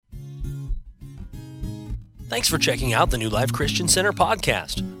Thanks for checking out the New Life Christian Center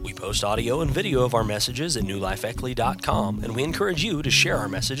podcast. We post audio and video of our messages at newlifeeckley.com, and we encourage you to share our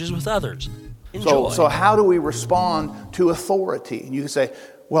messages with others. Enjoy. So how do we respond to authority? And you can say,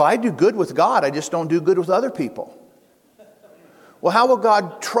 well, I do good with God, I just don't do good with other people. Well, how will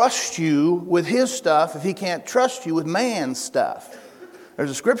God trust you with His stuff if He can't trust you with man's stuff?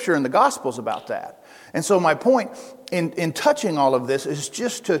 There's a scripture in the Gospels about that. And so my point in touching all of this is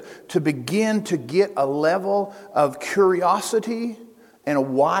just to begin to get a level of curiosity and a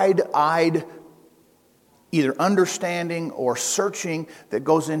wide-eyed either understanding or searching that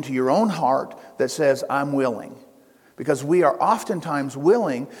goes into your own heart that says, I'm willing. Because we are oftentimes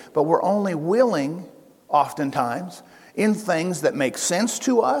willing, but we're only willing oftentimes in things that make sense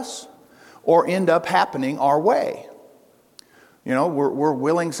to us or end up happening our way. You know, we're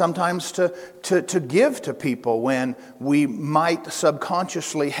willing sometimes to give to people when we might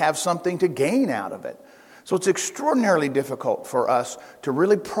subconsciously have something to gain out of it. So it's extraordinarily difficult for us to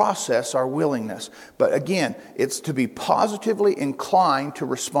really process our willingness. But again, it's to be positively inclined to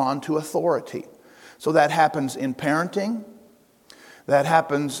respond to authority. So that happens in parenting, that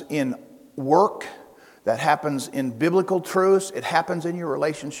happens in work, that happens in biblical truths, it happens in your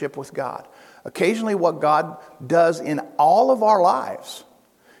relationship with God. Occasionally what God does in all of our lives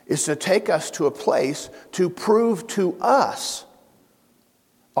is to take us to a place to prove to us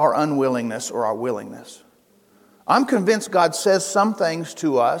our unwillingness or our willingness. I'm convinced God says some things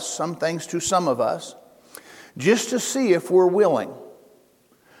to us, some things to some of us, just to see if we're willing.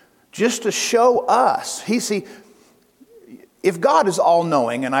 Just to show us. If God is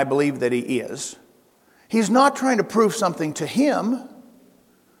all-knowing, and I believe that He is, He's not trying to prove something to Him.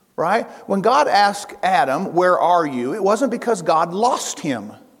 Right? When God asked Adam, where are you? It wasn't because God lost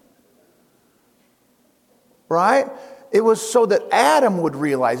him. Right? It was so that Adam would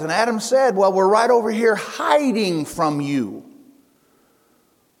realize. And Adam said, well, we're right over here hiding from you.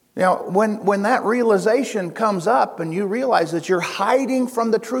 You know, when that realization comes up and you realize that you're hiding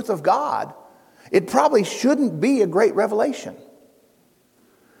from the truth of God, it probably shouldn't be a great revelation.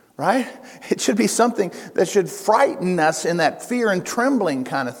 Right? It should be something that should frighten us in that fear and trembling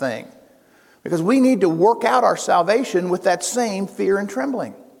kind of thing. Because we need to work out our salvation with that same fear and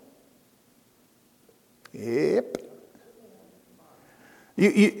trembling. Yep.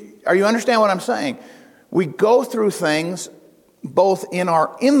 Are you understand what I'm saying? We go through things both in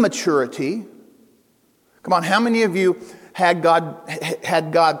our immaturity. Come on, how many of you had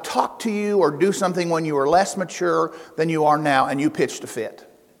God talk to you or do something when you were less mature than you are now and you pitched a fit?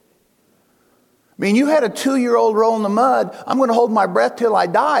 I mean, you had a 2-year-old roll in the mud. I'm going to hold my breath till I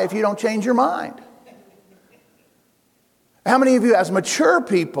die if you don't change your mind. How many of you as mature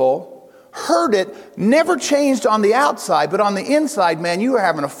people heard it, never changed on the outside, but on the inside, man, you were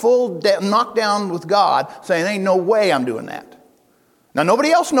having a full knockdown with God saying, ain't no way I'm doing that. Now,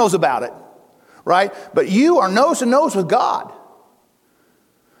 nobody else knows about it, right? But you are nose to nose with God.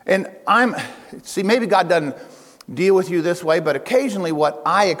 And maybe God doesn't deal with you this way, but occasionally what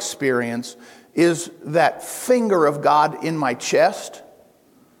I experience is that finger of God in my chest.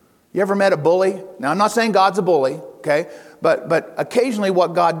 You ever met a bully? Now, I'm not saying God's a bully, okay? But occasionally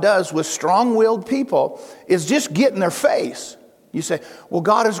what God does with strong-willed people is just get in their face. You say, well,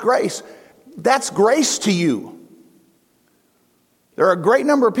 God is grace. That's grace to you. There are a great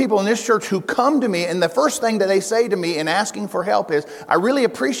number of people in this church who come to me, and the first thing that they say to me in asking for help is, I really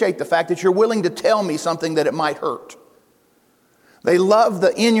appreciate the fact that you're willing to tell me something that it might hurt. They love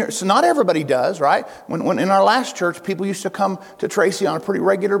so not everybody does, right? When in our last church, people used to come to Tracy on a pretty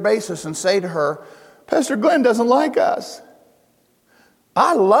regular basis and say to her, Pastor Glenn doesn't like us.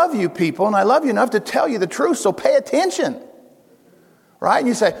 I love you people, and I love you enough to tell you the truth, so pay attention. Right? And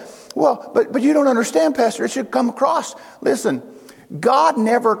you say, well, but you don't understand, Pastor. It should come across. Listen, God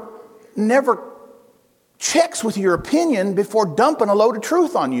never checks with your opinion before dumping a load of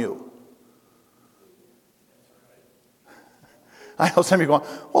truth on you. I know some of you going,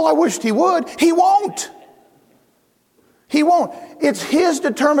 well, I wished He would. He won't. He won't. It's His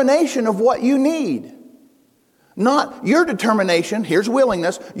determination of what you need. Not your determination, here's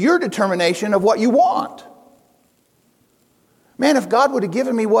willingness, your determination of what you want. Man, if God would have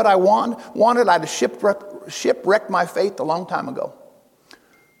given me what I wanted, I'd have shipwrecked my faith a long time ago.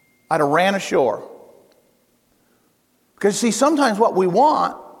 I'd have ran ashore. Because see, sometimes what we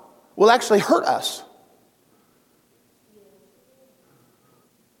want will actually hurt us.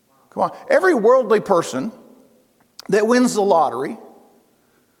 Come on. Every worldly person that wins the lottery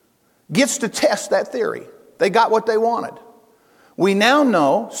gets to test that theory. They got what they wanted. We now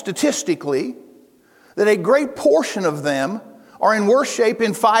know, statistically, that a great portion of them are in worse shape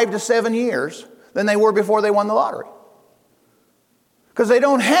in 5 to 7 years than they were before they won the lottery. Because they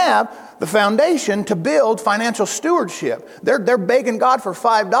don't have the foundation to build financial stewardship. They're begging God for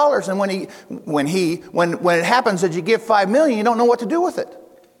 $5, and when it happens that you give $5 million, you don't know what to do with it.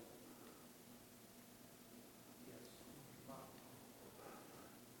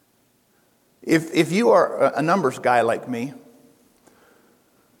 If you are a numbers guy like me,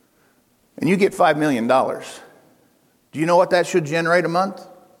 and you get $5 million, do you know what that should generate a month?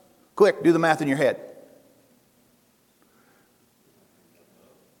 Quick, do the math in your head.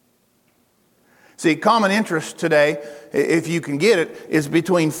 See, common interest today, if you can get it, is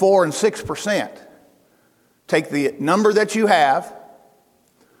between 4 and 6%. Take the number that you have,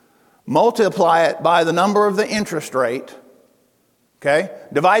 multiply it by the number of the interest rate, okay?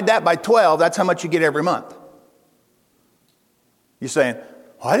 Divide that by 12, that's how much you get every month. You're saying,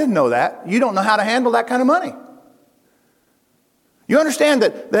 well, I didn't know that. You don't know how to handle that kind of money. You understand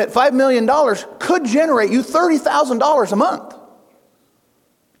that $5 million could generate you $30,000 a month.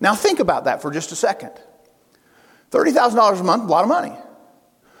 Now think about that for just a second. $30,000 a month, a lot of money.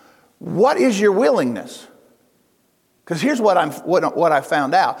 What is your willingness? Because here's what I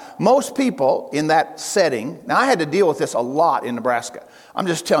found out. Most people in that setting, now I had to deal with this a lot in Nebraska. I'm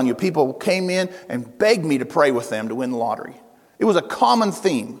just telling you, people came in and begged me to pray with them to win the lottery. It was a common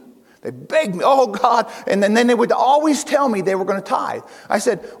theme. They begged me, oh God, and then they would always tell me they were going to tithe. I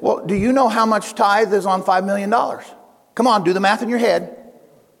said, well, do you know how much tithe is on $5 million? Come on, do the math in your head.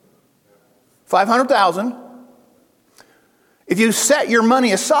 500,000. If you set your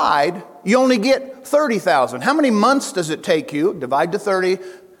money aside, you only get 30,000. How many months does it take you? Divide the 30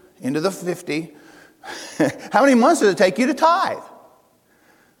 into the 50. How many months does it take you to tithe?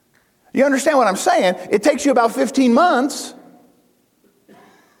 You understand what I'm saying? It takes you about 15 months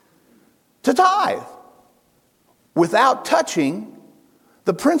to tithe without touching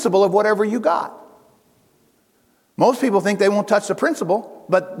the principle of whatever you got. Most people think they won't touch the principle,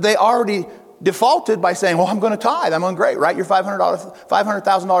 but they already defaulted by saying, well, I'm going to tithe. I'm going great. Write your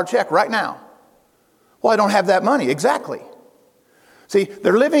 $500,000 check right now. Well, I don't have that money. Exactly. See,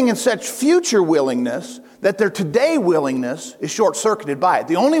 they're living in such future willingness that their today willingness is short-circuited by it.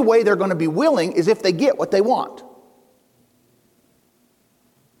 The only way they're going to be willing is if they get what they want.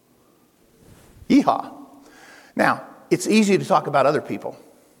 Yeehaw. Now, it's easy to talk about other people.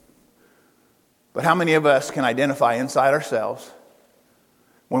 But how many of us can identify inside ourselves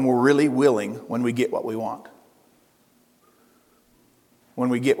when we're really willing when we get what we want? When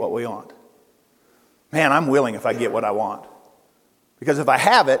we get what we want. Man, I'm willing if I get what I want. Because if I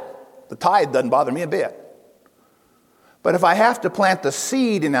have it, the tithe doesn't bother me a bit. But if I have to plant the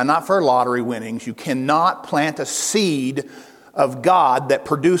seed, and now not for lottery winnings, you cannot plant a seed of God that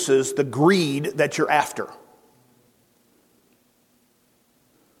produces the greed that you're after.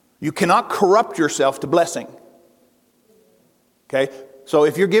 You cannot corrupt yourself to blessing. Okay? So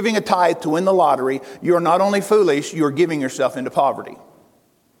if you're giving a tithe to win the lottery, you're not only foolish, you're giving yourself into poverty.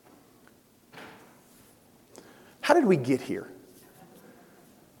 How did we get here?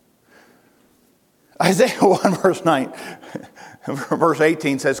 Isaiah 1 verse 9, verse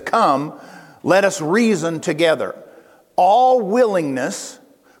 18 says, "Come, let us reason together." All willingness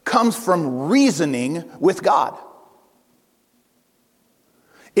comes from reasoning with God.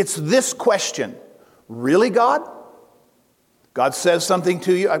 It's this question: really, God? God says something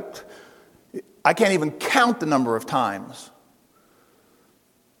to you. I can't even count the number of times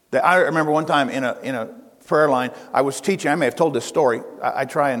that I remember one time in a prayer line, I was teaching. I may have told this story. I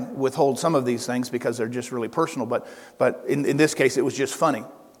try and withhold some of these things because they're just really personal, but in this case, it was just funny.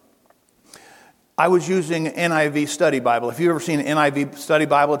 I was using an NIV study Bible. If you've ever seen an NIV study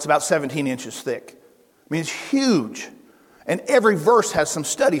Bible, it's about 17 inches thick. I mean, it's huge. And every verse has some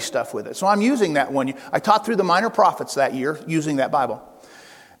study stuff with it. So I'm using that one. I taught through the Minor Prophets that year using that Bible.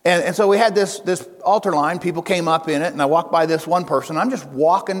 And so we had this altar line. People came up in it, and I walked by this one person. I'm just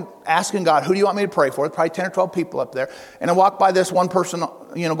walking, asking God, who do you want me to pray for? There's probably 10 or 12 people up there. And I walked by this one person,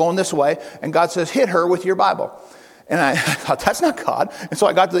 going this way, and God says, hit her with your Bible. And I thought, that's not God. And so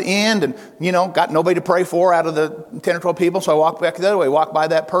I got to the end and, got nobody to pray for out of the 10 or 12 people. So I walked back the other way, walked by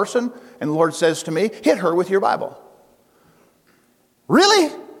that person, and the Lord says to me, hit her with your Bible.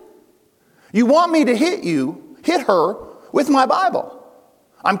 Really? You want me to hit her with my Bible?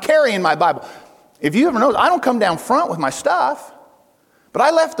 I'm carrying my Bible. If you ever notice, I don't come down front with my stuff, but I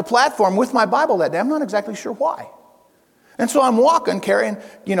left the platform with my Bible that day. I'm not exactly sure why. And so I'm walking, carrying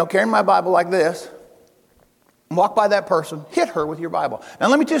my Bible like this. Walk by that person, hit her with your Bible. Now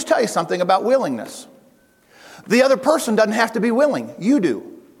let me just tell you something about willingness. The other person doesn't have to be willing. You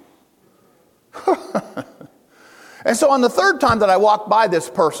do. And so on the third time that I walked by this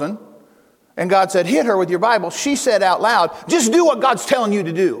person, and God said, hit her with your Bible, she said out loud, just do what God's telling you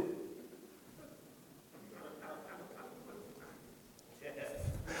to do.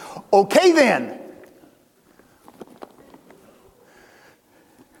 Okay then.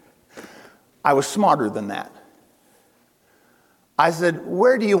 I was smarter than that. I said,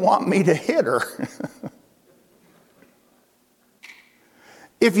 where do you want me to hit her?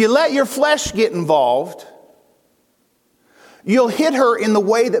 If you let your flesh get involved, you'll hit her in the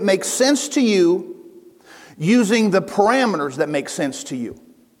way that makes sense to you, using the parameters that make sense to you.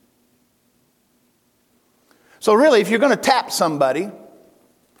 So really, if you're going to tap somebody,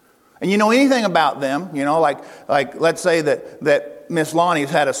 and you know anything about them, you know, like let's say that Miss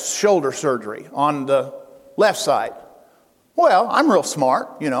Lonnie's had a shoulder surgery on the left side. Well, I'm real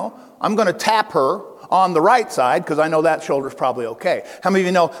smart, you know. I'm going to tap her on the right side because I know that shoulder's probably okay. How many of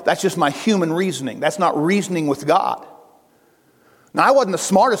you know that's just my human reasoning? That's not reasoning with God. Now, I wasn't the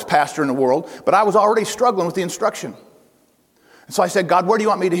smartest pastor in the world, but I was already struggling with the instruction. And so I said, God, where do you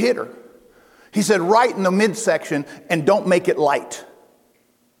want me to hit her? He said, right in the midsection, and don't make it light.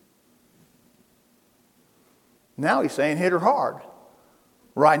 Now he's saying hit her hard,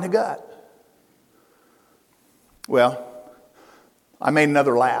 right in the gut. Well, I made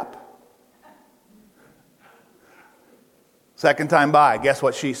another lap. Second time by, guess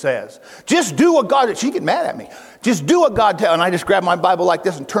what she says? Just do what God, she get mad at me. Just do what God tells. And I just grabbed my Bible like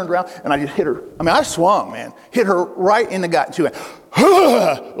this and turned around and I just hit her. I mean, I swung, man. Hit her right in the gut. And she went,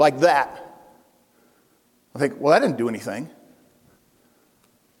 like that. I think, well, that didn't do anything.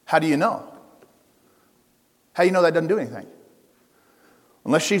 How do you know? How do you know that doesn't do anything?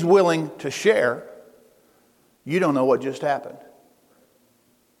 Unless she's willing to share, you don't know what just happened.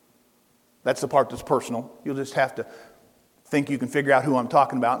 That's the part that's personal. You'll just have to think you can figure out who I'm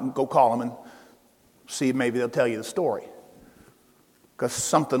talking about and go call them and see if maybe they'll tell you the story. Because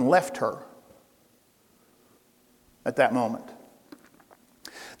something left her at that moment.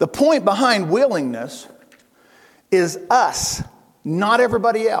 The point behind willingness is us, not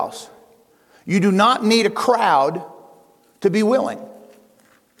everybody else. You do not need a crowd to be willing.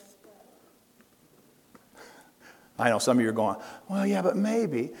 I know some of you are going, well, yeah, but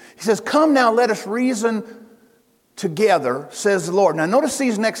maybe. He says, come now, let us reason together, says the Lord. Now notice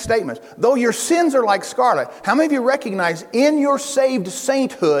these next statements. Though your sins are like scarlet, how many of you recognize in your saved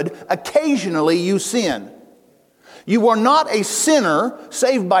sainthood, occasionally you sin? You are not a sinner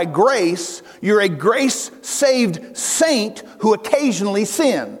saved by grace. You're a grace-saved saint who occasionally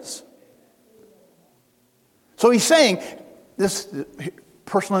sins. So he's saying, this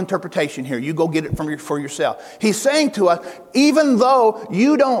personal interpretation here, you go get it for yourself. He's saying to us, even though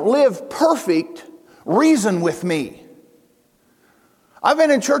you don't live perfect, reason with me. I've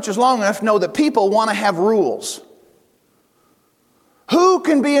been in churches long enough to know that people want to have rules. Who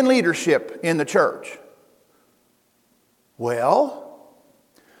can be in leadership in the church? Well,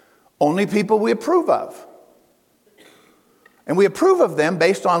 only people we approve of. And we approve of them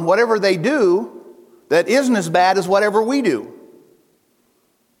based on whatever they do that isn't as bad as whatever we do.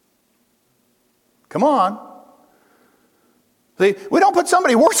 Come on. See, we don't put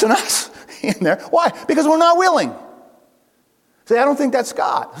somebody worse than us in there. Why? Because we're not willing. See, I don't think that's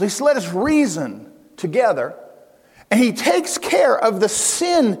God. So he let us reason together, and he takes care of the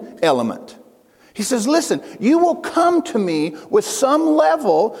sin element. He says, listen, you will come to me with some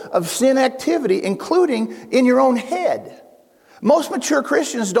level of sin activity, including in your own head. Most mature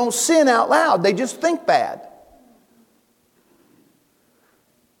Christians don't sin out loud. They just think bad.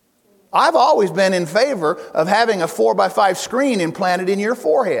 I've always been in favor of having a 4x5 screen implanted in your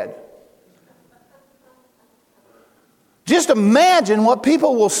forehead. Just imagine what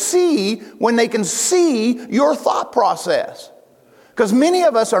people will see when they can see your thought process. Because many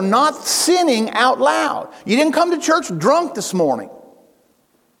of us are not sinning out loud. You didn't come to church drunk this morning.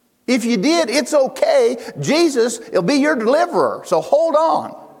 If you did, it's okay. Jesus will be your deliverer. So hold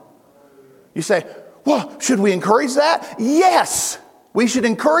on. You say, well, should we encourage that? Yes. We should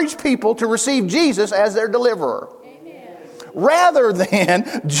encourage people to receive Jesus as their deliverer. Amen. Rather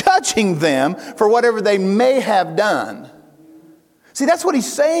than judging them for whatever they may have done. See, that's what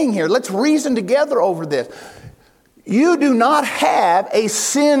he's saying here. Let's reason together over this. You do not have a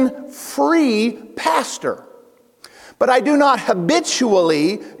sin-free pastor. But I do not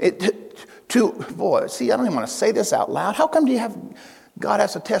habitually, I don't even want to say this out loud. How come God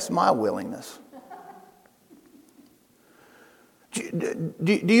has to test my willingness?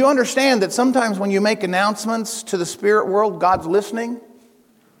 Do you understand that sometimes when you make announcements to the spirit world, God's listening?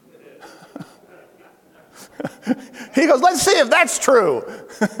 He goes, let's see if that's true.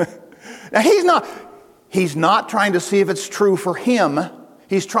 Now he's not trying to see if it's true for him.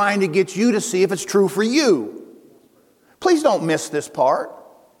 He's trying to get you to see if it's true for you. Please don't miss this part.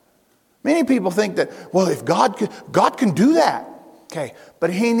 Many people think that, well, if God can do that. Okay, but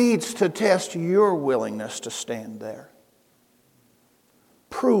He needs to test your willingness to stand there.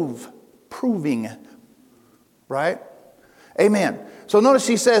 Proving, right? Amen. So notice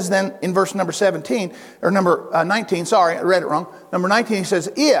he says then in verse number 19, sorry, I read it wrong. Number 19, he says,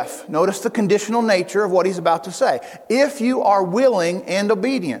 if, notice the conditional nature of what he's about to say. If you are willing and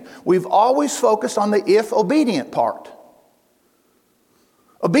obedient. We've always focused on the if obedient part.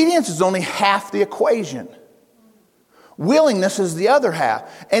 Obedience is only half the equation. Willingness is the other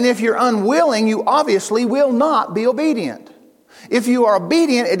half. And if you're unwilling, you obviously will not be obedient. If you are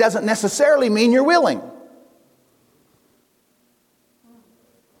obedient, it doesn't necessarily mean you're willing.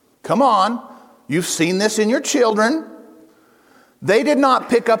 Come on, you've seen this in your children. They did not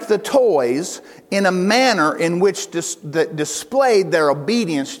pick up the toys in a manner in which that displayed their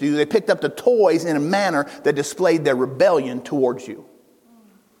obedience to you. They picked up the toys in a manner that displayed their rebellion towards you.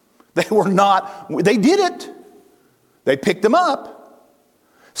 They did it. They picked them up.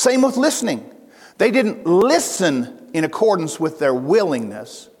 Same with listening. They didn't listen in accordance with their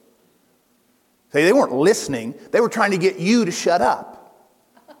willingness. They weren't listening. They were trying to get you to shut up.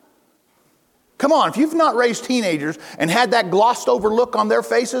 Come on, if you've not raised teenagers and had that glossed over look on their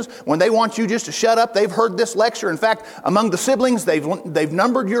faces when they want you just to shut up, they've heard this lecture. In fact, among the siblings, they've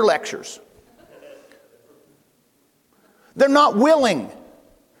numbered your lectures. They're not willing.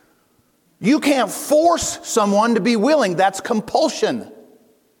 You can't force someone to be willing. That's compulsion.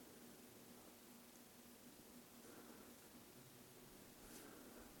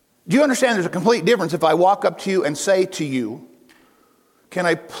 Do you understand there's a complete difference if I walk up to you and say to you, can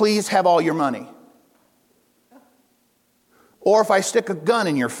I please have all your money? Or if I stick a gun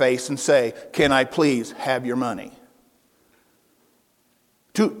in your face and say, can I please have your money?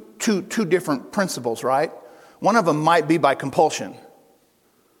 Two different principles, right? One of them might be by compulsion.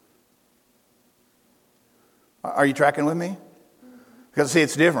 Are you tracking with me? Because see,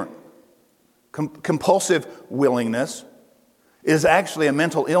 it's different. Compulsive willingness is actually a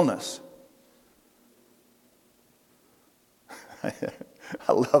mental illness.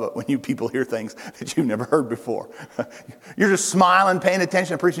 I love it when you people hear things that you've never heard before. You're just smiling, paying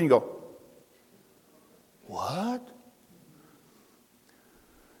attention to preaching, and you go, what?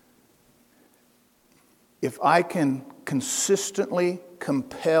 If I can consistently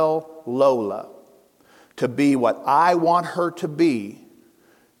compel Lola to be what I want her to be,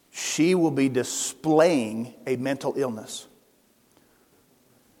 she will be displaying a mental illness.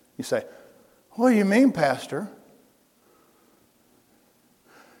 You say, what do you mean, Pastor?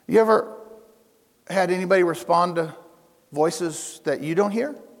 You ever had anybody respond to voices that you don't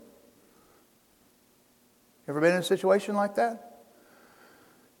hear? Ever been in a situation like that?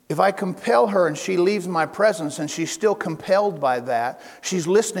 If I compel her and she leaves my presence and she's still compelled by that, she's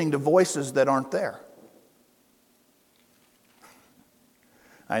listening to voices that aren't there.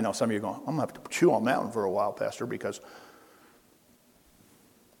 I know some of you are going, I'm going to have to chew on that one for a while, Pastor, because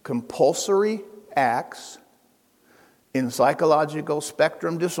compulsory acts in psychological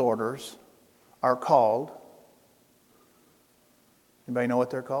spectrum disorders are called, anybody know what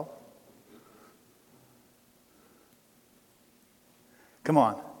they're called? Come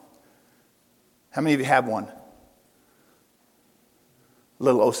on. How many of you have one? A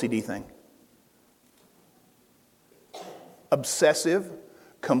little OCD thing. Obsessive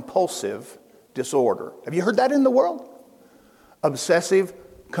compulsive disorder. Have you heard that in the world? Obsessive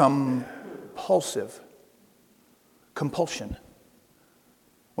compulsive. Compulsion.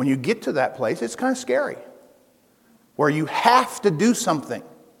 When you get to that place, it's kind of scary. Where you have to do something.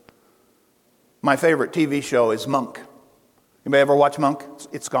 My favorite TV show is Monk. Anybody ever watch Monk?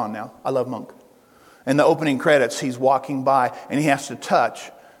 It's gone now. I love Monk. In the opening credits, he's walking by and he has to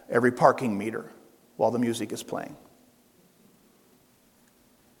touch every parking meter while the music is playing.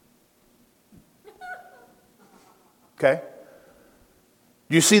 Okay?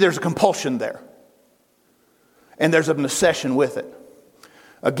 You see there's a compulsion there. And there's an obsession with it.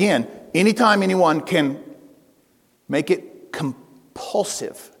 Again, anytime anyone can make it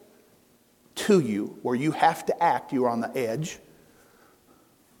compulsive to you, where you have to act, you are on the edge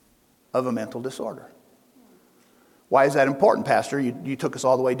of a mental disorder. Why is that important, Pastor? You took us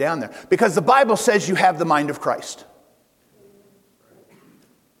all the way down there. Because the Bible says you have the mind of Christ.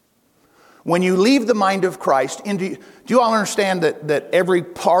 When you leave the mind of Christ, do you all understand that every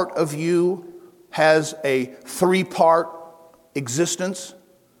part of you has a 3-part existence?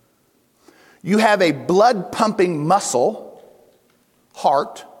 You have a blood-pumping muscle,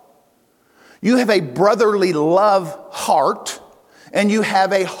 heart. You have a brotherly love, heart. and you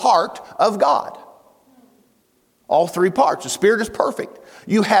have a heart of God. All three parts. The spirit is perfect.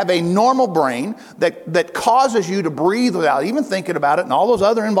 You have a normal brain that causes you to breathe without even thinking about it and all those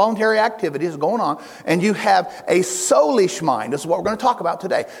other involuntary activities going on. And you have a soulish mind. This is what we're going to talk about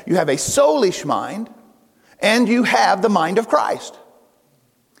today. You have a soulish mind and you have the mind of Christ.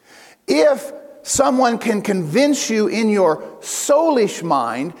 If someone can convince you in your soulish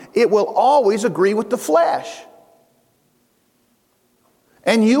mind, it will always agree with the flesh.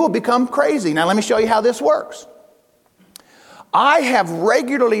 And you will become crazy. Now let me show you how this works. I have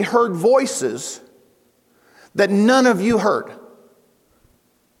regularly heard voices that none of you heard.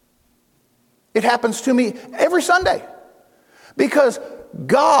 It happens to me every Sunday. Because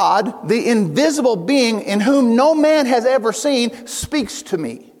God, the invisible being in whom no man has ever seen, speaks to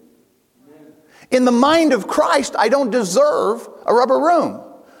me. In the mind of Christ, I don't deserve a rubber room.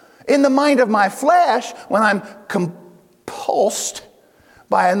 In the mind of my flesh, when I'm compulsed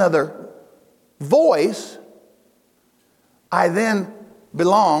by another voice, I then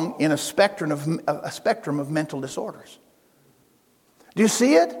belong in a spectrum of mental disorders. Do you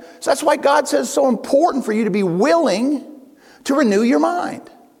see it? So that's why God says it's so important for you to be willing to renew your mind.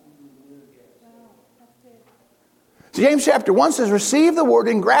 So James chapter 1 says, receive the word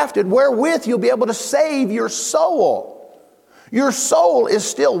engrafted, wherewith you'll be able to save your soul. Your soul is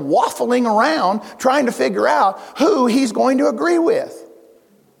still waffling around trying to figure out who he's going to agree with.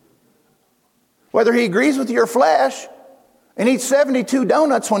 Whether he agrees with your flesh and eats 72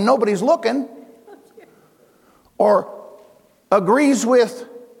 donuts when nobody's looking, or agrees with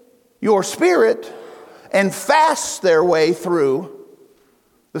your spirit and fasts their way through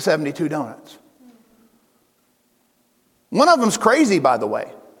the 72 donuts. One of them's crazy, by the way.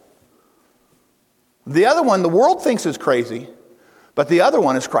 The other one, the world thinks is crazy, but the other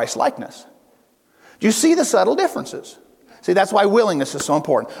one is Christ-likeness. Do you see the subtle differences? See, that's why willingness is so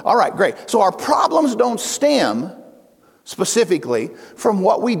important. All right, great. So our problems don't stem specifically from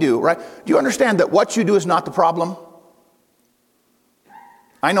what we do, right? Do you understand that what you do is not the problem?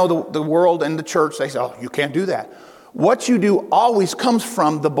 I know the world and the church, they say, oh, you can't do that. What you do always comes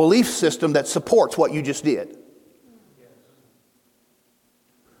from the belief system that supports what you just did.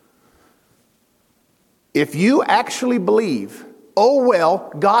 If you actually believe, oh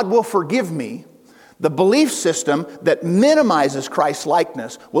well, God will forgive me, the belief system that minimizes Christ's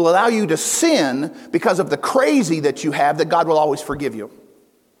likeness will allow you to sin because of the crazy that you have that God will always forgive you.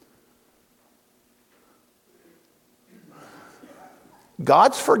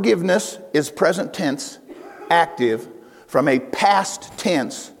 God's forgiveness is present tense, active, from a past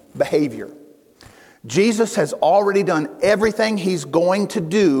tense behavior. Jesus has already done everything he's going to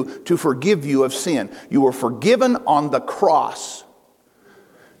do to forgive you of sin. You were forgiven on the cross.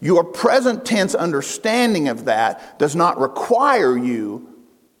 Your present tense understanding of that does not require you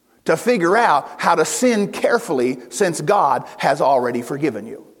to figure out how to sin carefully since God has already forgiven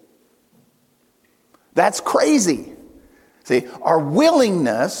you. That's crazy. See, our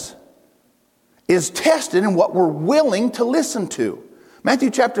willingness is tested in what we're willing to listen to.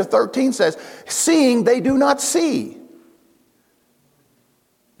 Matthew chapter 13 says, seeing they do not see.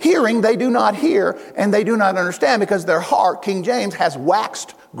 Hearing they do not hear, and they do not understand because their heart, King James, has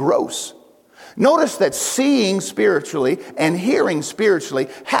waxed gross. Notice that seeing spiritually and hearing spiritually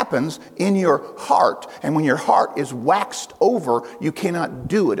happens in your heart. And when your heart is waxed over, you cannot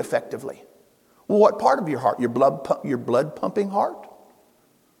do it effectively. Well, what part of your heart? Your blood pumping heart?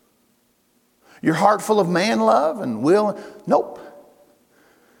 Your heart full of man love and will? Nope.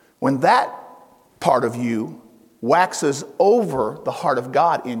 When that part of you waxes over the heart of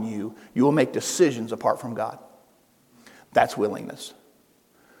God in you, you will make decisions apart from God. That's willingness.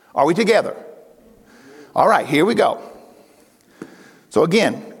 Are we together? All right, here we go. So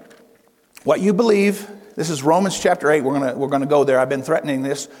again, what you believe, this is Romans chapter 8. We're going to go there. I've been threatening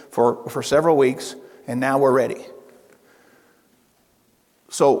this for several weeks, and now we're ready.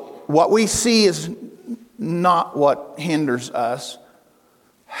 So what we see is not what hinders us.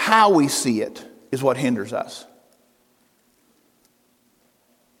 How we see it is what hinders us.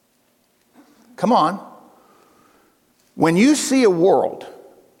 Come on. When you see a world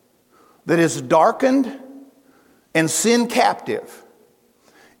that is darkened and sin captive,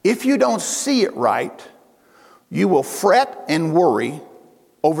 if you don't see it right, you will fret and worry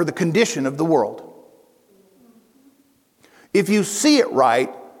over the condition of the world. If you see it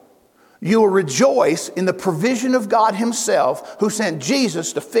right, you will rejoice in the provision of God himself who sent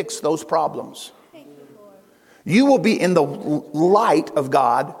Jesus to fix those problems. You will be in the light of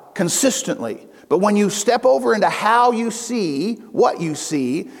God consistently But when you step over into how you see what you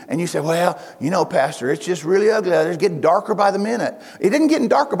see, and you say, well, Pastor, it's just really ugly. It's getting darker by the minute. It isn't getting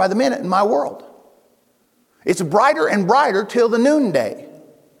darker by the minute in my world. It's brighter and brighter till the noonday.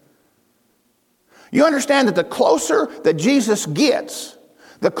 You understand that the closer that Jesus gets,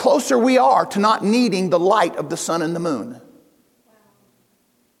 the closer we are to not needing the light of the sun and the moon.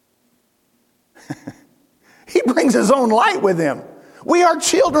 He brings his own light with him. We are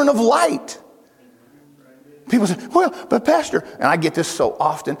children of light. People say, well, but Pastor, and I get this so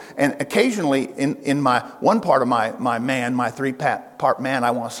often, and occasionally in my one part of my three-part man,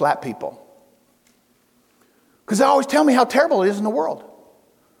 I want to slap people. Because they always tell me how terrible it is in the world.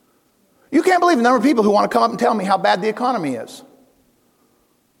 You can't believe the number of people who want to come up and tell me how bad the economy is.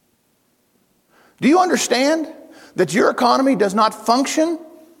 Do you understand that your economy does not function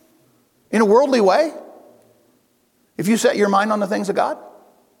in a worldly way if you set your mind on the things of God?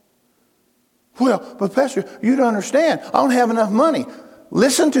 Well, but Pastor, you don't understand. I don't have enough money.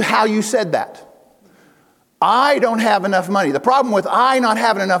 Listen to how you said that. I don't have enough money. The problem with I not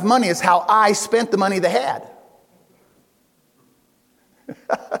having enough money is how I spent the money they had.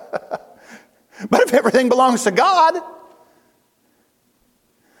 But if everything belongs to God,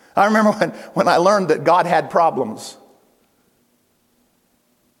 I remember when I learned that God had problems.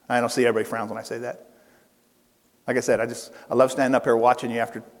 I don't see everybody frowns when I say that. Like I said, I love standing up here watching you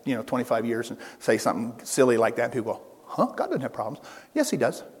after 25 years and say something silly like that. People go, huh? God doesn't have problems. Yes, he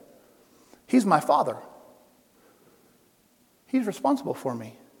does. He's my Father. He's responsible for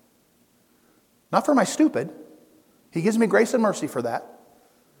me. Not for my stupid. He gives me grace and mercy for that.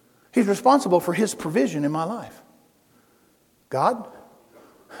 He's responsible for his provision in my life. God,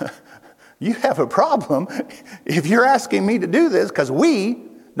 you have a problem if you're asking me to do this because we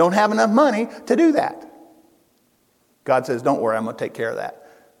don't have enough money to do that. God says, don't worry, I'm going to take care of that.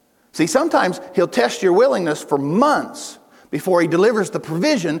 See, sometimes he'll test your willingness for months before he delivers the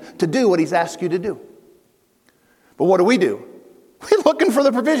provision to do what he's asked you to do. But what do? We're looking for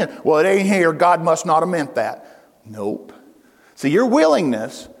the provision. Well, it ain't here. God must not have meant that. Nope. See, your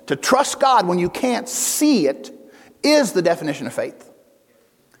willingness to trust God when you can't see it is the definition of faith.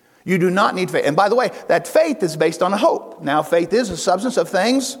 You do not need faith. And by the way, that faith is based on a hope. Now, faith is a substance of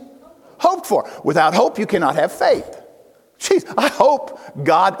things hoped for. Without hope, you cannot have faith. Jeez, I hope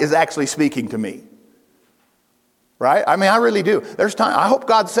God is actually speaking to me. Right? I mean, I really do. There's time. I hope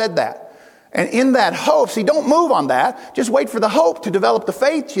God said that. And in that hope, see, don't move on that. Just wait for the hope to develop the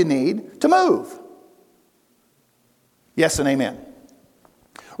faith you need to move. Yes and amen.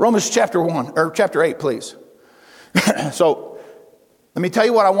 Romans chapter 8, please. So, let me tell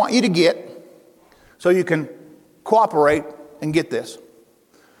you what I want you to get so you can cooperate and get this.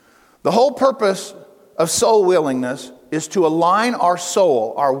 The whole purpose of soul willingness is to align our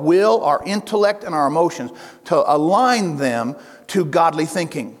soul, our will, our intellect, and our emotions, to align them to godly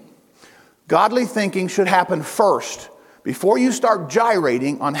thinking. Godly thinking should happen first. Before you start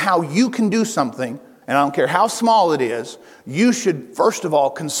gyrating on how you can do something, and I don't care how small it is, you should first of all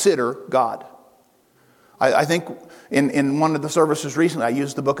consider God. I think in one of the services recently, I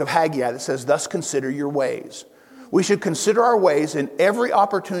used the book of Haggai that says, thus consider your ways. We should consider our ways in every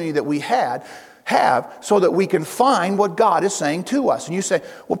opportunity that we have so that we can find what God is saying to us. And you say,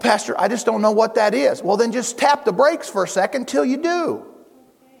 well, Pastor, I just don't know what that is. Well, then just tap the brakes for a second till you do.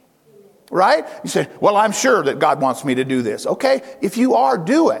 Right? You say, well, I'm sure that God wants me to do this. Okay, if you are,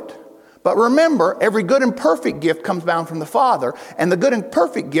 do it. But remember, every good and perfect gift comes down from the Father, and the good and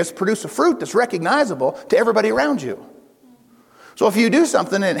perfect gifts produce a fruit that's recognizable to everybody around you. So if you do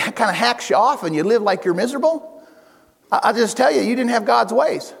something and it kind of hacks you off and you live like you're miserable, I'll just tell you, you didn't have God's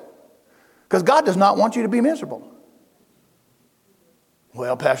ways. Because God does not want you to be miserable.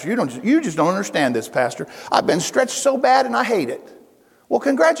 Well, Pastor, you just don't understand this, Pastor. I've been stretched so bad and I hate it. Well,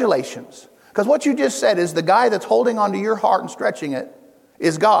 congratulations. Because what you just said is the guy that's holding onto your heart and stretching it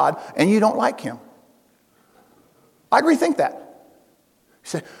is God, and you don't like him. I'd rethink that. You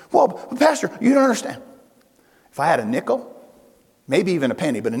say, well, Pastor, you don't understand. If I had a nickel, maybe even a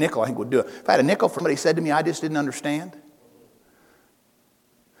penny, but a nickel I think would do it. If I had a nickel for somebody said to me, I just didn't understand.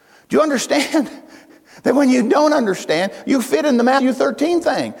 Do you understand that when you don't understand, you fit in the Matthew 13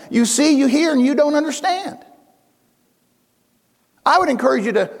 thing? You see, you hear, and you don't understand. I would encourage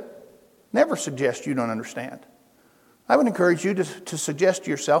you to never suggest you don't understand. I would encourage you to suggest to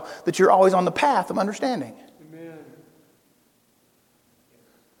yourself that you're always on the path of understanding.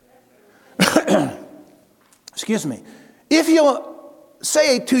 Amen. Excuse me. If you'll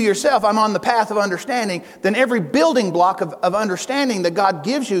say to yourself, I'm on the path of understanding, then every building block of understanding that God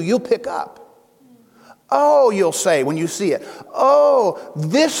gives you, you'll pick up. Oh, you'll say when you see it, oh,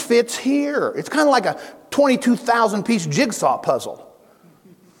 this fits here. It's kind of like a 22,000-piece jigsaw puzzle.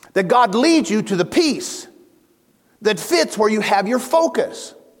 That God leads you to the piece that fits where you have your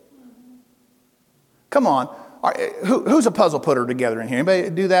focus. Come on. Who's a puzzle putter together in here? Anybody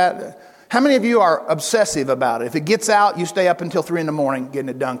do that? How many of you are obsessive about it? If it gets out, you stay up until 3 a.m. getting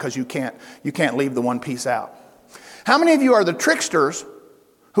it done because you can't leave the one piece out. How many of you are the tricksters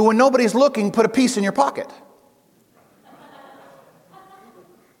who, when nobody's looking, put a piece in your pocket?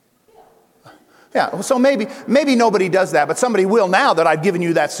 Yeah, so maybe nobody does that, but somebody will now that I've given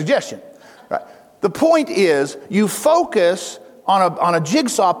you that suggestion. Right. The point is, you focus on a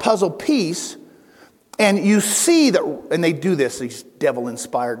jigsaw puzzle piece, and you see that, and they do this, these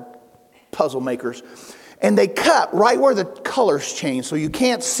devil-inspired puzzle makers, and they cut right where the colors change, so you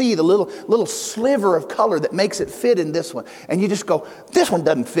can't see the little sliver of color that makes it fit in this one. And you just go, this one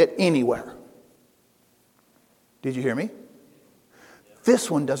doesn't fit anywhere. Did you hear me?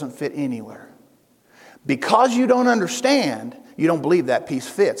 This one doesn't fit anywhere. Because you don't understand, you don't believe that piece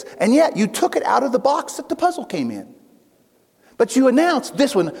fits. And yet, you took it out of the box that the puzzle came in. But you announced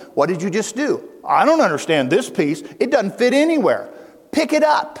this one. What did you just do? I don't understand this piece. It doesn't fit anywhere. Pick it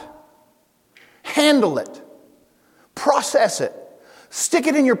up. Handle it. Process it. Stick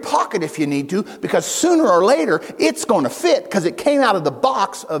it in your pocket if you need to, because sooner or later, it's going to fit because it came out of the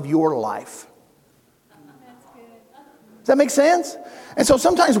box of your life. Does that make sense? And so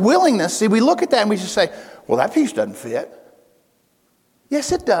sometimes willingness, see, we look at that and we just say, well, that piece doesn't fit.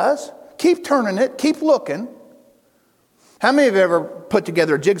 Yes, it does. Keep turning it. Keep looking. How many of you ever put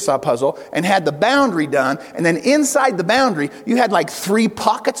together a jigsaw puzzle and had the boundary done, and then inside the boundary, you had like 3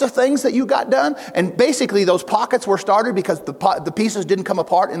 pockets of things that you got done, and basically those pockets were started because the pieces didn't come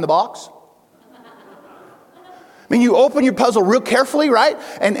apart in the box? I mean, you open your puzzle real carefully, right?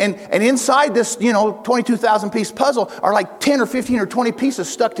 And inside this, 22,000-piece puzzle are like 10 or 15 or 20 pieces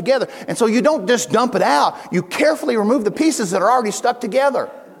stuck together. And so you don't just dump it out. You carefully remove the pieces that are already stuck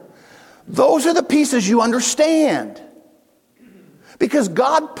together. Those are the pieces you understand. Because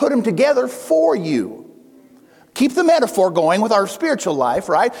God put them together for you. Keep the metaphor going with our spiritual life,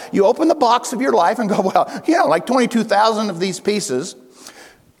 right? You open the box of your life and go, well, like 22,000 of these pieces,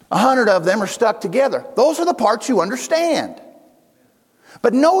 100 of them are stuck together. Those are the parts you understand.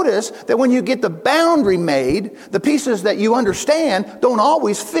 But notice that when you get the boundary made, the pieces that you understand don't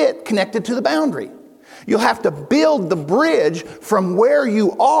always fit connected to the boundary. You'll have to build the bridge from where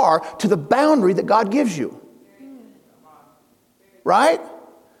you are to the boundary that God gives you. Right?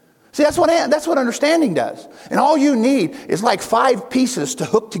 See, that's what understanding does. And all you need is like 5 pieces to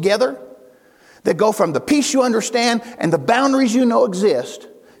hook together that go from the piece you understand and the boundaries you know exist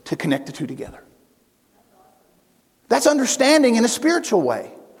to connect the two together. That's understanding in a spiritual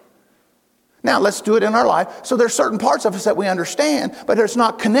way. Now, let's do it in our life. So there's certain parts of us that we understand, but it's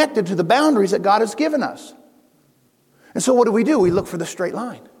not connected to the boundaries that God has given us. And so what do? We look for the straight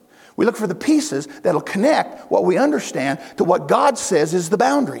line. We look for the pieces that'll connect what we understand to what God says is the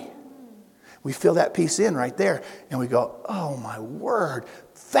boundary. We fill that piece in right there, and we go, oh my word,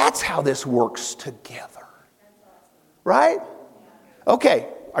 that's how this works together. Right? Okay,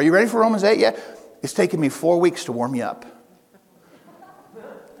 are you ready for Romans 8 yet? It's taken me 4 weeks to warm you up.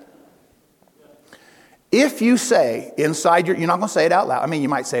 If you say inside you're not going to say it out loud. I mean, you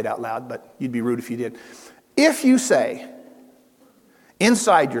might say it out loud, but you'd be rude if you did. If you say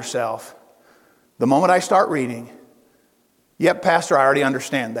inside yourself, the moment I start reading, yep, Pastor, I already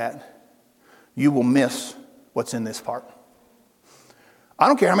understand that, you will miss what's in this part. I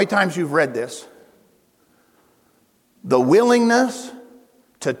don't care how many times you've read this. The willingness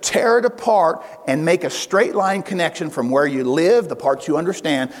to tear it apart and make a straight line connection from where you live, the parts you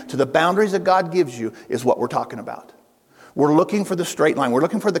understand, to the boundaries that God gives you is what we're talking about. We're looking for the straight line. We're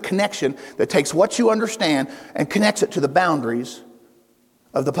looking for the connection that takes what you understand and connects it to the boundaries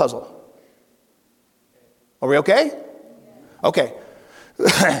of the puzzle. Are we okay? Okay.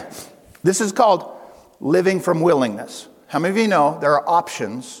 This is called living from willingness. How many of you know there are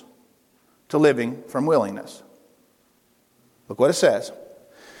options to living from willingness? Look what it says.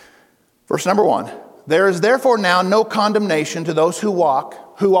 Verse number 1. There is therefore now no condemnation to those who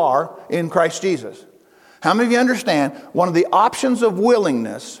are in Christ Jesus. How many of you understand one of the options of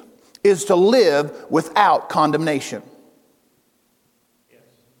willingness is to live without condemnation?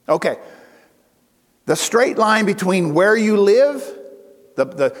 Okay. The straight line between where you live,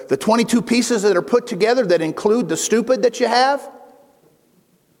 the 22 pieces that are put together that include the stupid that you have,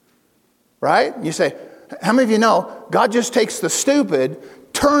 right? You say, how many of you know God just takes the stupid,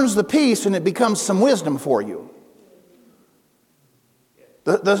 turns the piece, and it becomes some wisdom for you?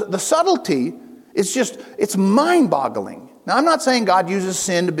 The subtlety It's mind-boggling. Now, I'm not saying God uses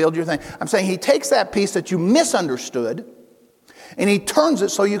sin to build your thing. I'm saying he takes that piece that you misunderstood and he turns it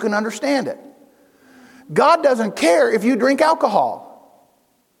so you can understand it. God doesn't care if you drink alcohol.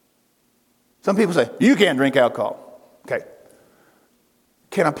 Some people say, you can't drink alcohol. Okay.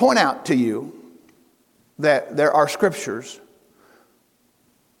 Can I point out to you that there are scriptures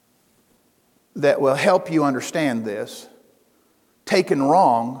that will help you understand this? Taken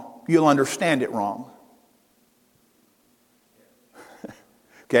wrong, you'll understand it wrong.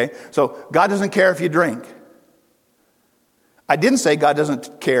 Okay? So God doesn't care if you drink. I didn't say God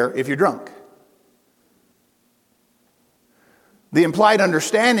doesn't care if you're drunk. The implied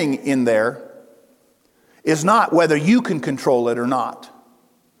understanding in there is not whether you can control it or not.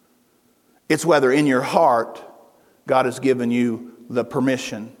 It's whether in your heart God has given you the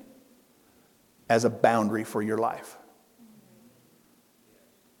permission as a boundary for your life.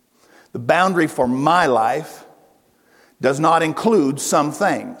 The boundary for my life does not include some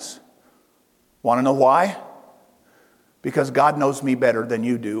things. Want to know why? Because God knows me better than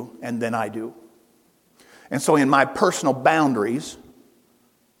you do and than I do. And so in my personal boundaries,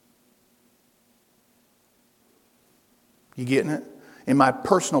 you getting it? In my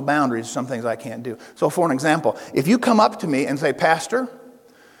personal boundaries, some things I can't do. So for an example, if you come up to me and say, Pastor,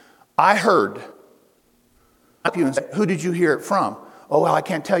 I heard, you and say, who did you hear it from? Oh, well, I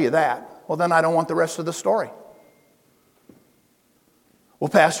can't tell you that. Well, then I don't want the rest of the story. Well,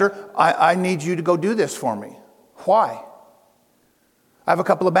 Pastor, I need you to go do this for me. Why? I have a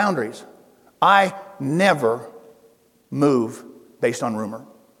couple of boundaries. I never move based on rumor.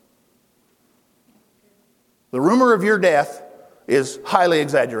 The rumor of your death is highly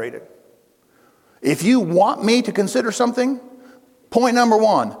exaggerated. If you want me to consider something, point number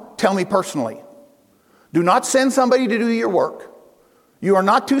one, tell me personally. Do not send somebody to do your work. You are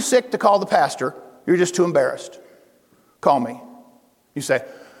not too sick to call the pastor. You're just too embarrassed. Call me. You say,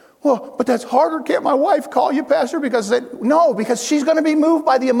 well, but that's harder. Can't my wife call you, Pastor? Because she's going to be moved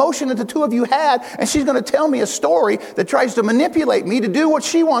by the emotion that the two of you had, and she's going to tell me a story that tries to manipulate me to do what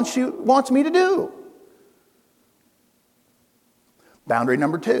she wants me to do. Boundary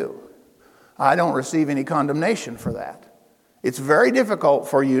number two, I don't receive any condemnation for that. It's very difficult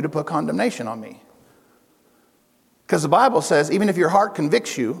for you to put condemnation on me. Because the Bible says, even if your heart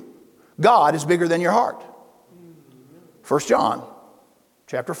convicts you, God is bigger than your heart. 1 John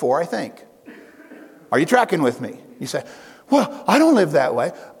chapter 4, I think. Are you tracking with me? You say, well, I don't live that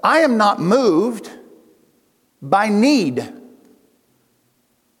way. I am not moved by need.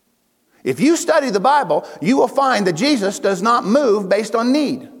 If you study the Bible, you will find that Jesus does not move based on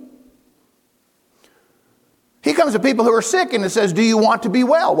need. He comes to people who are sick and it says, do you want to be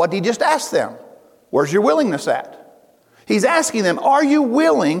well? What did he just ask them? Where's your willingness at? He's asking them, are you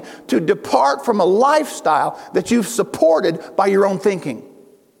willing to depart from a lifestyle that you've supported by your own thinking?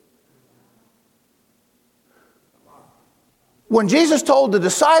 When Jesus told the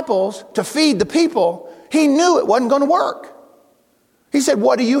disciples to feed the people, he knew it wasn't going to work. He said,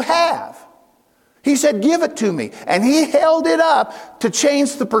 what do you have? He said, give it to me. And he held it up to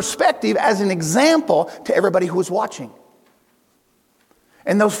change the perspective as an example to everybody who was watching.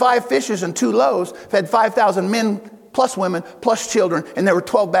 And those 5 fishes and 2 loaves fed 5,000 men plus women plus children, and there were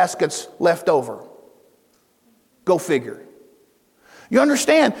 12 baskets left over. Go figure. You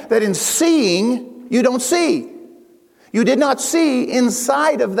understand that in seeing, you don't see. You did not see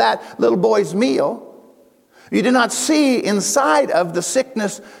inside of that little boy's meal. You did not see inside of the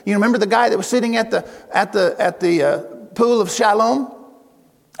sickness. You remember the guy that was sitting at the pool of Siloam?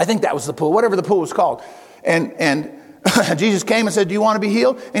 I think that was the pool, whatever the pool was called. And Jesus came and said, do you want to be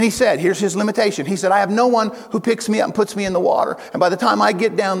healed? And he said, here's his limitation. He said, I have no one who picks me up and puts me in the water. And by the time I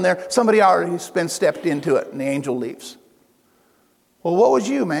get down there, somebody already has been stepped into it and the angel leaves. Well, what was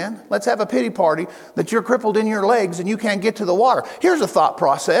you, man? Let's have a pity party that you're crippled in your legs and you can't get to the water. Here's a thought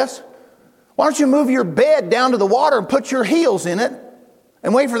process. Why don't you move your bed down to the water and put your heels in it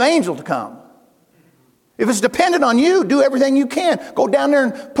and wait for the angel to come? If it's dependent on you, do everything you can. Go down there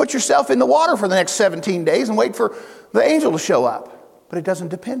and put yourself in the water for the next 17 days and wait for the angel to show up. But it doesn't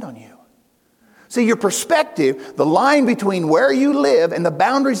depend on you. See, your perspective, the line between where you live and the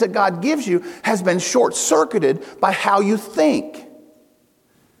boundaries that God gives you has been short-circuited by how you think.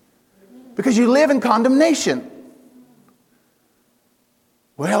 Because you live in condemnation.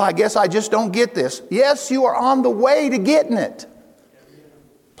 Well, I guess I just don't get this. Yes, you are on the way to getting it.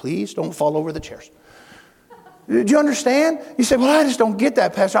 Please don't fall over the chairs. Do you understand? You say, well, I just don't get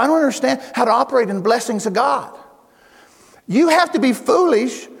that, Pastor. I don't understand how to operate in the blessings of God. You have to be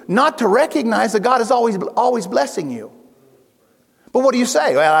foolish not to recognize that God is always blessing you. But what do you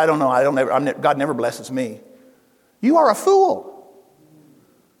say? Well, I don't know. God never blesses me. You are a fool.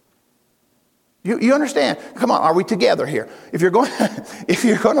 You understand? Come on, are we together here? If you're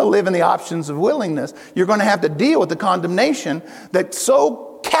going to live in the options of willingness, you're going to have to deal with the condemnation that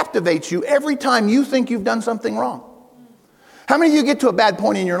so captivates you every time you think you've done something wrong. How many of you get to a bad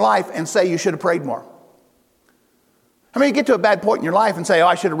point in your life and say you should have prayed more? How many of you get to a bad point in your life and say, oh,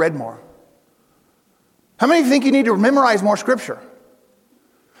 I should have read more? How many of you think you need to memorize more Scripture?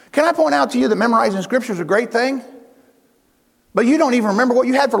 Can I point out to you that memorizing Scripture is a great thing? But you don't even remember what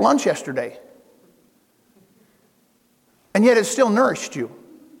you had for lunch yesterday. And yet it still nourished you.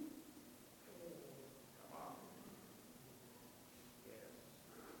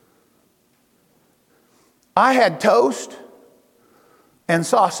 I had toast and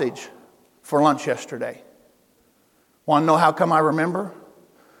sausage for lunch yesterday. Want to know how come I remember?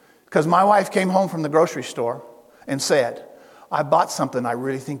 Because my wife came home from the grocery store and said, I bought something I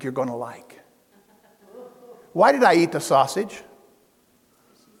really think you're going to like. Why did I eat the sausage?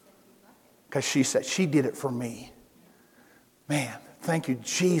 Because she said she did it for me. Man, thank you,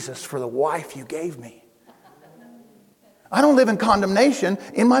 Jesus, for the wife you gave me. I don't live in condemnation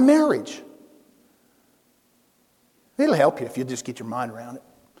in my marriage. It'll help you if you just get your mind around it.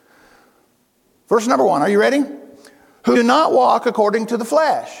 Verse number 1, are you ready? Who do not walk according to the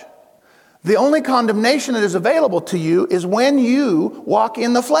flesh. The only condemnation that is available to you is when you walk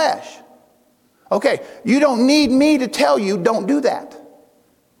in the flesh. Okay, you don't need me to tell you don't do that.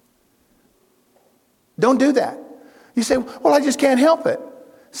 Don't do that. You say, well, I just can't help it.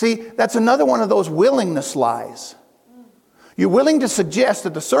 See, that's another one of those willingness lies. You're willing to suggest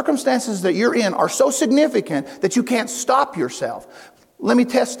that the circumstances that you're in are so significant that you can't stop yourself. Let me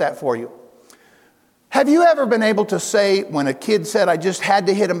test that for you. Have you ever been able to say when a kid said, I just had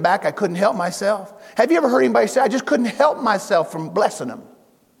to hit him back, I couldn't help myself? Have you ever heard anybody say, I just couldn't help myself from blessing him?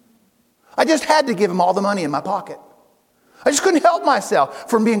 I just had to give him all the money in my pocket. I just couldn't help myself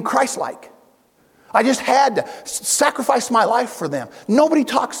from being Christ-like. I just had to sacrifice my life for them. Nobody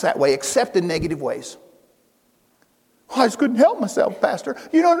talks that way except in negative ways. I just couldn't help myself, Pastor.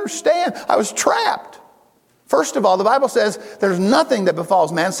 You don't understand. I was trapped. First of all, the Bible says there's nothing that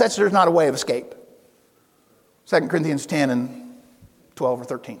befalls man such there's not a way of escape. 2 Corinthians 10 and 12 or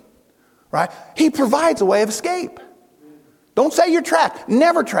 13. Right? He provides a way of escape. Don't say you're trapped.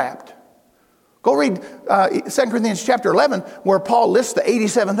 Never trapped. Go read 2 Corinthians chapter 11 where Paul lists the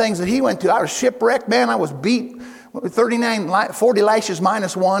 87 things that he went to. I was shipwrecked, man. I was beat 40 lashes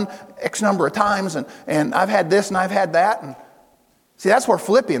minus one, X number of times. And I've had this and I've had that. And see, that's where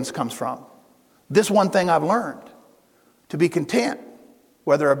Philippians comes from. This one thing I've learned. To be content,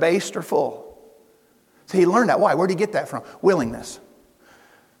 whether abased or full. So he learned that. Why? Where did he get that from? Willingness.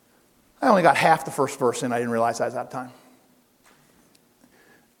 I only got half the first verse in. I didn't realize I was out of time.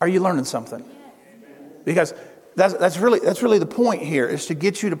 Are you learning something? Because that's really the point here, is to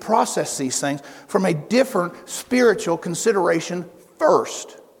get you to process these things from a different spiritual consideration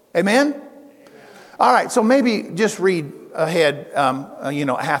first. Amen? All right, so maybe just read ahead,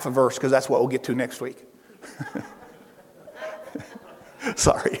 half a verse, because that's what we'll get to next week.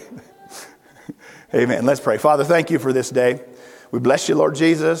 Sorry. Amen. Let's pray. Father, thank you for this day. We bless you, Lord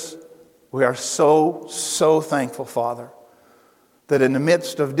Jesus. We are so, so thankful, Father, that in the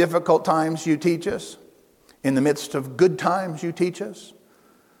midst of difficult times you teach us. In the midst of good times you teach us.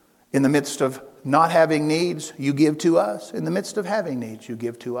 In the midst of not having needs, you give to us. In the midst of having needs, you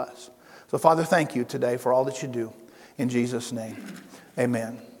give to us. So, Father, thank you today for all that you do. In Jesus' name,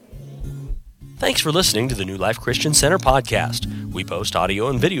 amen. Thanks for listening to the New Life Christian Center podcast. We post audio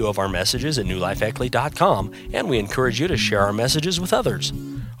and video of our messages at newlifeeckley.com, and we encourage you to share our messages with others.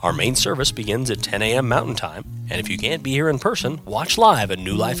 Our main service begins at 10 a.m. Mountain Time, and if you can't be here in person, watch live at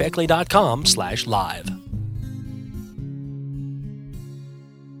newlifeeckley.com/live.